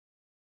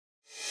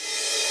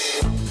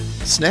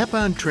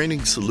Snap-on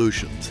Training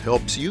Solutions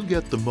helps you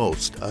get the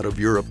most out of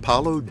your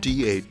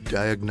APOLLO-D8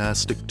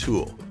 diagnostic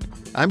tool.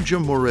 I'm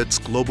Jim Moritz,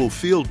 Global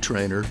Field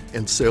Trainer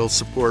and Sales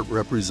Support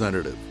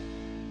Representative.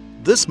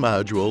 This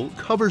module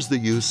covers the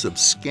use of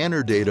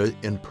scanner data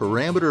in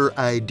Parameter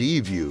ID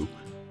View,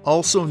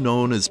 also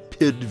known as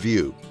PID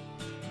View.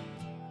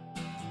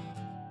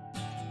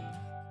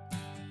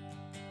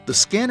 The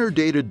scanner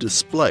data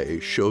display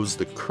shows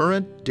the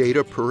current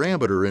data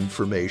parameter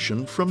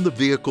information from the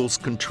vehicle's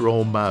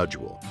control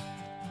module.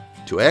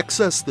 To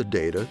access the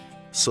data,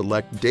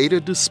 select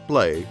Data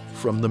Display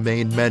from the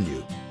main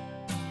menu.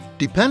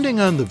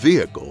 Depending on the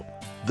vehicle,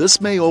 this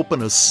may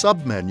open a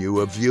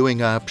submenu of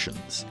viewing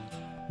options.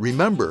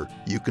 Remember,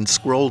 you can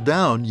scroll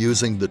down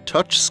using the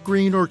touch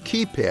screen or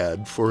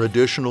keypad for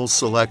additional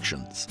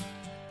selections.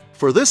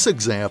 For this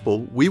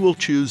example, we will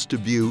choose to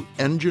view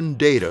engine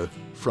data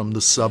from the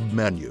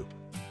submenu.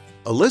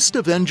 A list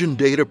of engine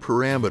data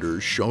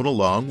parameters shown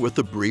along with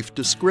a brief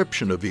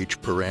description of each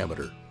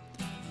parameter.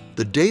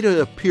 The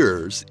data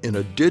appears in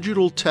a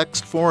digital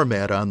text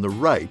format on the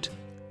right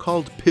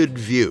called PID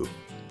View.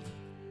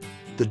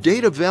 The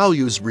data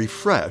values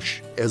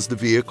refresh as the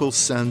vehicle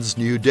sends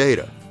new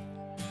data.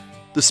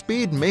 The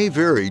speed may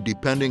vary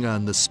depending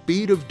on the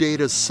speed of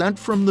data sent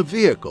from the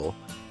vehicle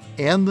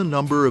and the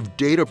number of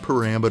data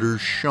parameters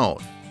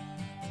shown.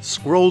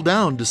 Scroll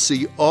down to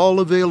see all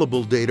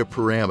available data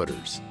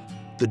parameters.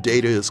 The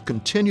data is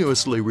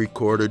continuously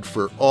recorded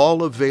for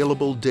all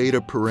available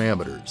data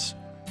parameters.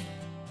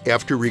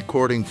 After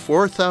recording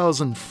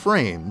 4,000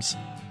 frames,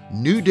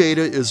 new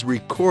data is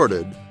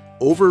recorded,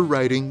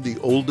 overwriting the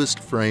oldest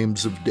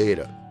frames of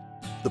data.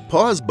 The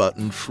pause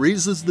button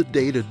freezes the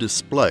data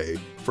display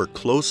for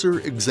closer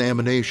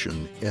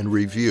examination and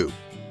review.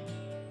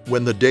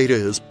 When the data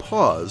is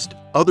paused,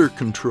 other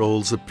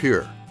controls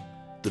appear.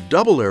 The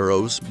double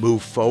arrows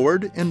move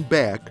forward and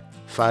back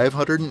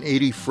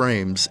 580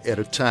 frames at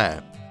a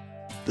time.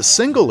 The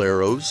single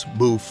arrows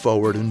move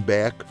forward and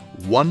back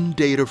one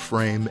data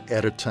frame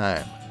at a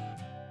time.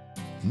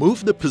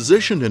 Move the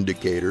position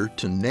indicator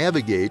to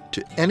navigate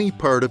to any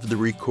part of the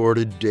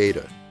recorded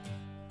data.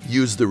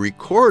 Use the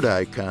record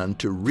icon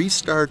to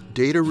restart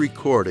data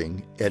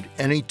recording at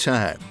any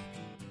time.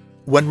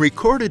 When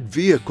recorded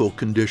vehicle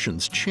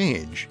conditions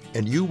change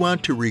and you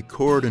want to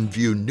record and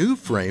view new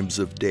frames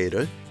of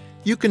data,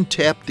 you can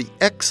tap the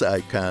X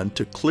icon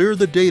to clear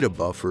the data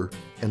buffer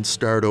and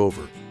start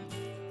over.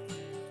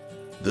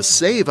 The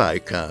Save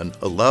icon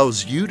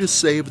allows you to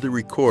save the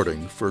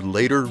recording for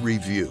later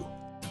review.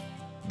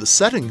 The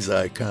Settings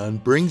icon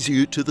brings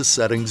you to the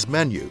Settings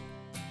menu.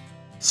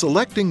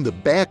 Selecting the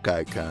back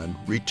icon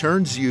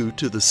returns you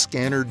to the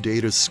scanner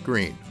data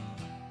screen.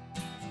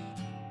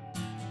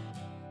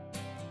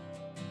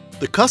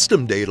 The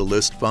Custom Data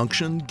List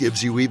function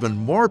gives you even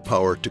more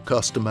power to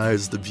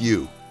customize the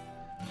view.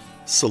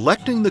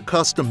 Selecting the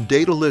Custom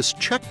Data List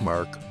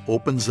checkmark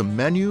opens a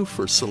menu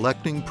for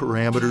selecting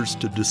parameters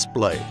to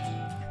display.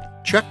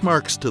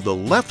 Checkmarks to the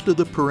left of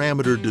the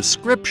parameter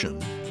description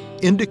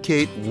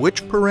indicate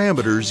which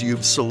parameters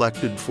you've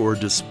selected for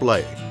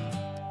display.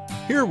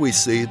 Here we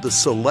see the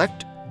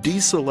Select,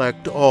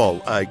 Deselect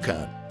All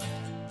icon.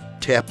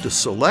 Tap to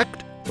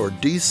select or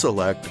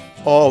deselect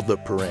all the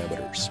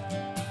parameters.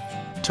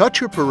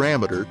 Touch a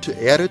parameter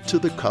to add it to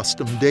the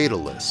custom data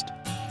list.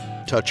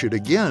 Touch it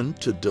again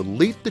to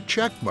delete the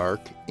checkmark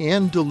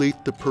and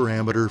delete the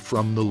parameter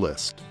from the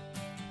list.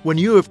 When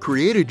you have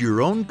created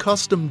your own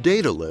custom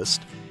data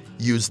list,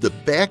 use the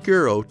back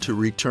arrow to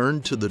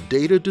return to the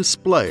data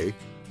display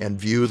and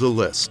view the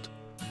list.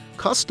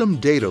 Custom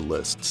data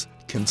lists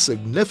can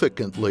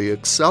significantly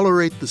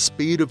accelerate the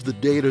speed of the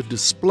data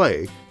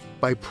display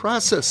by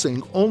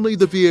processing only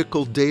the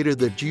vehicle data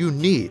that you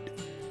need,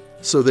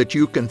 so that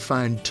you can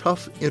find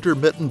tough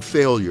intermittent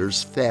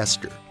failures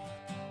faster.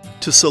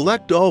 To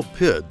select all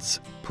PIDs,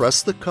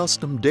 press the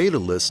Custom Data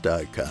List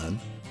icon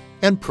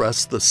and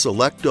press the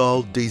Select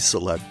All,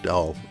 Deselect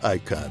All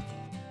icon.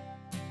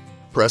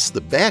 Press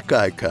the back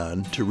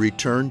icon to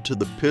return to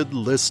the PID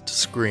list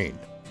screen.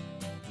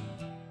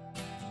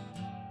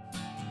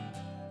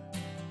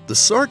 The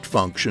Sort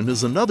function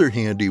is another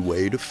handy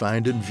way to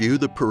find and view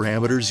the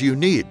parameters you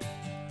need.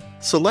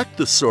 Select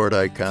the Sort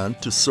icon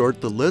to sort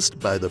the list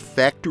by the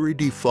factory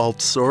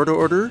default sort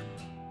order,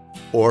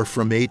 or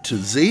from A to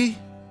Z,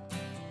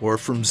 or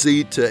from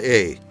Z to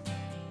A.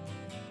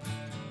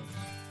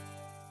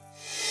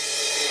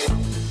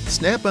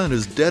 Snap-on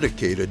is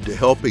dedicated to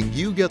helping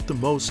you get the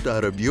most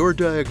out of your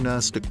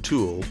diagnostic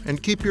tool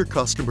and keep your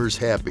customers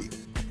happy.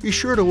 Be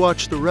sure to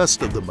watch the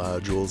rest of the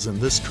modules in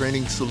this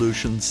Training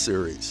Solutions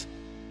series.